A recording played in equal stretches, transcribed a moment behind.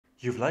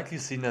You've likely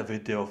seen a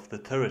video of the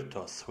turret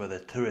toss, where the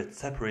turret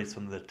separates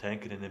from the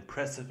tank in an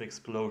impressive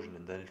explosion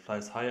and then it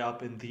flies high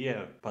up in the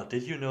air. But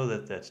did you know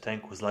that that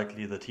tank was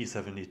likely the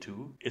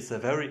T-72? It's a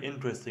very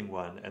interesting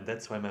one, and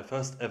that's why my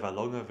first ever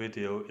longer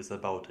video is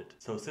about it.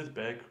 So sit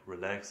back,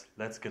 relax,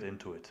 let's get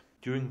into it.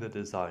 During the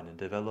design and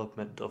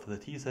development of the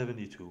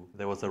T-72,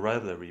 there was a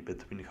rivalry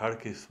between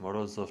Kharkiv's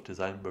Morozov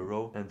Design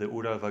Bureau and the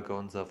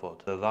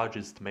Uralvagon-Zavod, the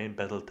largest main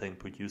battle tank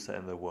producer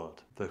in the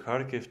world. The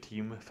Kharkiv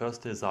team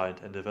first designed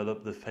and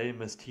developed the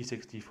famous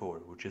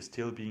T-64, which is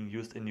still being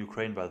used in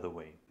Ukraine, by the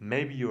way.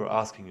 Maybe you're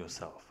asking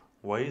yourself,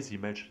 why is he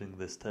mentioning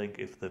this tank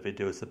if the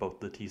video is about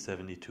the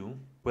T-72?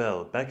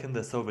 Well, back in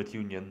the Soviet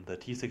Union, the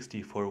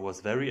T-64 was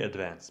very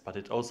advanced, but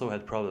it also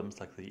had problems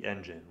like the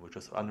engine, which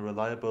was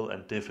unreliable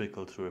and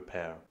difficult to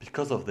repair.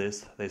 Because of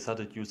this, they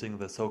started using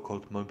the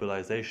so-called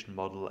mobilization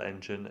model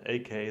engine,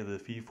 aka the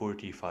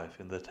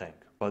V-45, in the tank.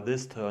 But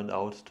this turned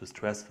out to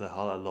stress the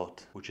hull a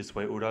lot, which is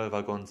why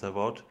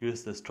Uralvagon-Zavod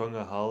used the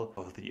stronger hull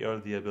of the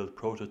earlier built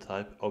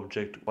prototype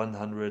Object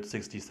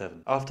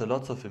 167. After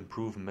lots of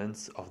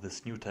improvements of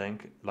this new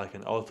tank, like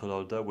an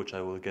autoloader, which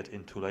I will get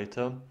into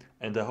later,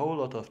 and a whole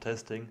lot of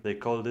testing, they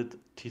called it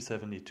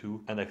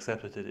T-72 and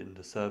accepted it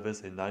into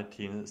service in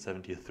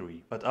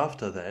 1973. But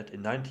after that,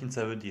 in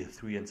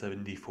 1973 and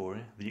 74,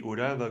 the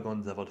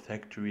Uralvagon-Zavod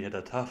factory had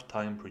a tough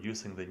time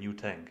producing the new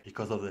tank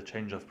because of the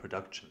change of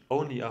production.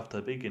 Only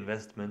after big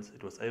investments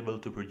it was able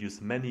to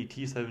produce many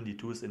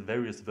T-72s in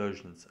various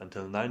versions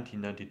until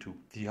 1992.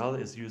 The hull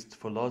is used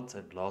for lots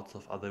and lots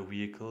of other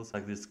vehicles,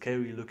 like this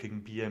scary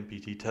looking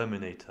BMPT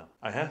Terminator.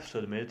 I have to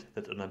admit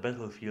that on a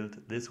battlefield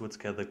this would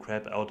scare the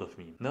crap out of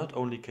me. Not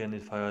only can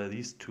it fire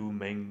these two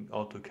main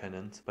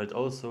autocannons, but it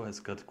also has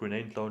got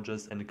grenade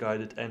launchers and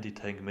guided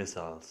anti-tank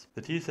missiles.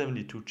 The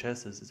T-72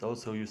 chassis is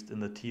also used in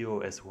the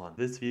TOS-1.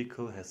 This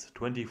vehicle has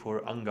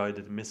 24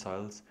 unguided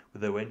missiles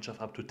with a range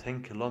of up to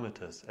 10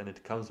 kilometers, and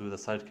it comes with a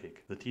sidekick,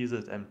 the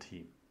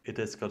TZMT. It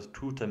has got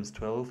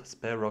 2x12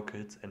 spare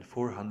rockets and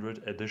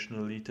 400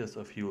 additional liters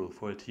of fuel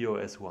for a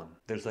TOS-1.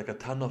 There's like a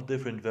ton of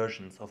different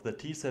versions of the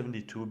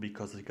T-72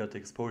 because it got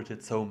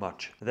exported so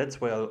much.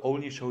 That's why I'll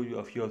only show you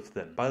a few of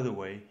them. By the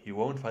way, you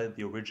won't find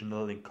the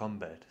original in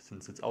combat,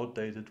 since it's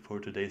outdated for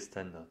today's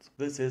standards.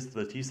 This is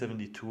the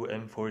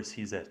T-72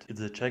 M4CZ. It's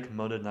a Czech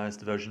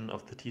modernized version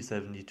of the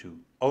T-72.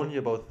 Only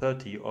about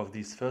 30 of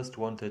these first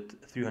wanted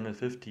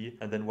 350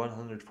 and then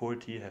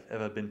 140 have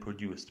ever been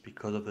produced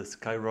because of the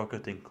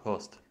skyrocketing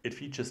cost. It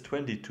features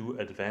 22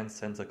 advanced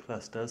sensor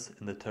clusters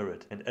in the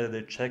turret and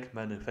added Czech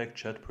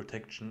manufactured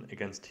protection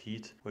against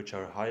heat, which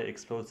are high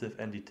explosive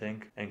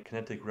anti-tank and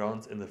kinetic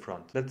rounds in the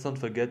front. Let's not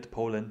forget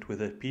Poland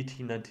with a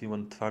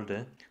PT-91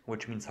 Twarde,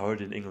 which means hard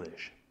in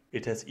English.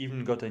 It has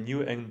even got a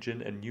new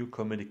engine and new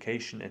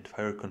communication and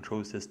fire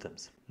control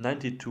systems.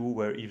 92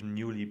 were even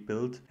newly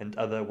built and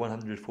other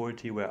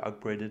 140 were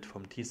upgraded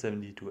from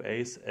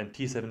T-72As and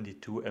T-72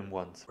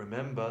 M1s.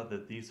 Remember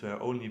that these were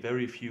only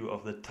very few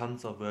of the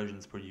tons of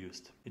versions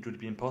produced. It would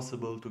be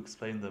impossible to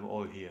explain them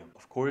all here.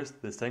 Of course,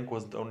 this tank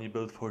wasn't only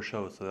built for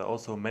show, so there are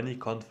also many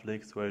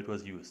conflicts where it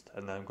was used,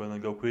 and I'm gonna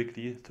go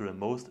quickly through the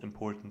most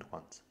important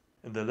ones.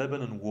 In the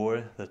Lebanon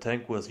War, the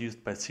tank was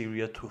used by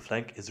Syria to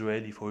flank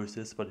Israeli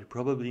forces, but you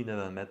probably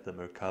never met the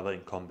Merkava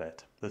in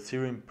combat. The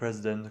Syrian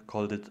president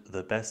called it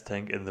the best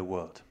tank in the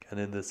world, and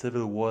in the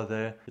civil war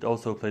there, it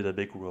also played a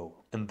big role.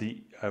 In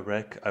the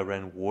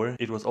Iraq-Iran war,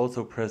 it was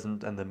also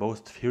present and the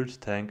most feared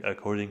tank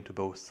according to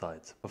both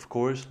sides. Of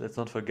course, let's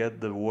not forget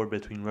the war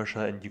between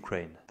Russia and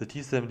Ukraine. The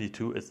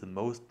T-72 is the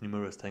most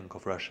numerous tank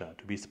of Russia.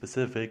 To be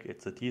specific,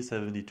 it's the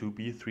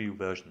T-72B3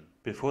 version.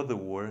 Before the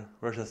war,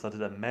 Russia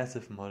started a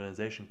massive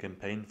modernization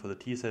campaign for the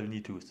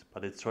T-72s,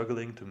 but it's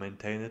struggling to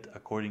maintain it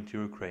according to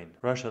Ukraine.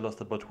 Russia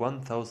lost about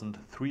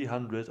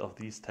 1,300 of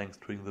these tanks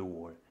during the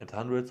war, and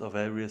hundreds of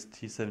various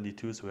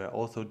T-72s were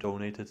also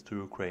donated to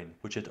Ukraine,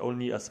 which had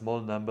only a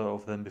small number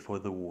of them before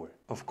the war.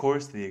 Of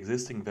course, the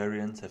existing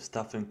variants have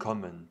stuff in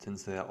common,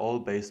 since they are all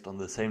based on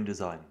the same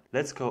design.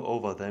 Let's go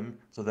over them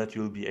so that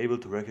you'll be able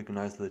to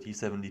recognize the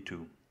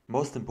T-72.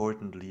 Most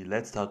importantly,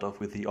 let's start off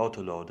with the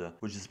autoloader,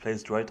 which is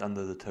placed right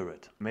under the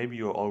turret. Maybe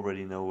you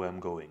already know where I'm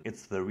going.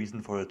 It's the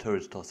reason for the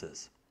turret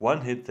tosses. One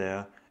hit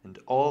there, and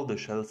all the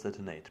shells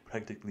detonate,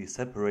 practically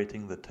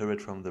separating the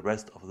turret from the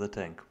rest of the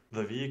tank.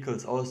 The vehicle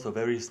is also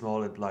very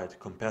small and light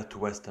compared to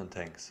Western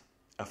tanks.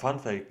 A fun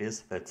fact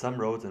is that some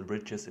roads and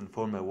bridges in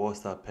former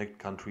Warsaw-pact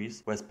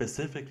countries were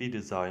specifically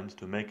designed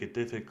to make it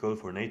difficult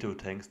for NATO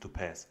tanks to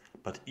pass,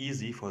 but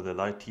easy for the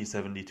light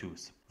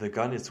T-72s. The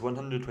gun is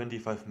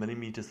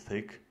 125mm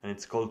thick and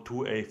it's called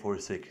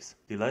 2A46.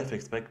 The life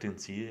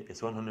expectancy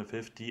is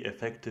 150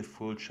 effective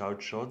full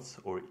charge shots,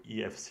 or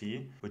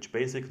EFC, which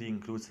basically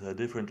includes the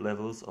different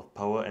levels of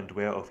power and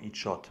wear of each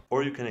shot.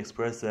 Or you can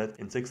express that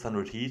in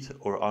 600 heat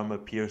or armor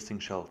piercing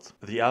shells.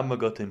 The armor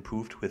got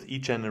improved with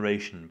each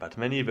generation, but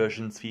many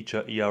versions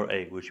feature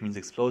ERA, which means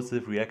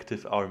explosive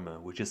reactive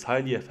armor, which is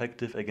highly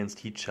effective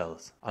against heat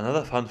shells.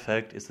 Another fun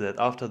fact is that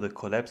after the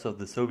collapse of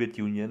the Soviet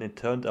Union, it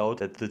turned out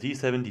that the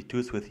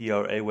T-72s with with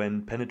ERA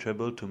when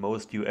penetrable to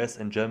most US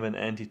and German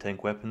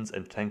anti-tank weapons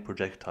and tank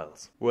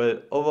projectiles.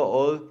 Well,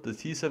 overall, the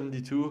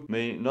T-72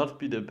 may not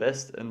be the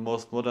best and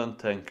most modern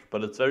tank,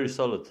 but it's very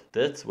solid.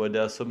 That's why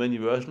there are so many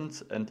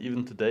versions, and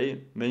even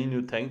today, many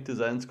new tank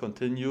designs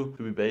continue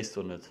to be based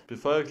on it.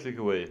 Before I click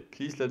away,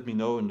 please let me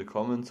know in the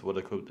comments what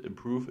I could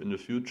improve in the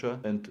future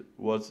and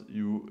what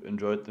you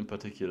enjoyed in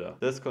particular.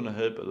 That's gonna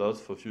help a lot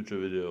for future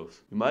videos.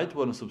 You might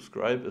want to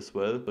subscribe as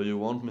well so you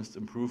won't miss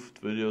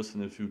improved videos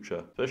in the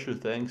future. Special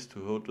thanks to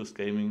Hotus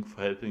Gaming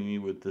for helping me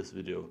with this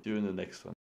video. See you in the next one.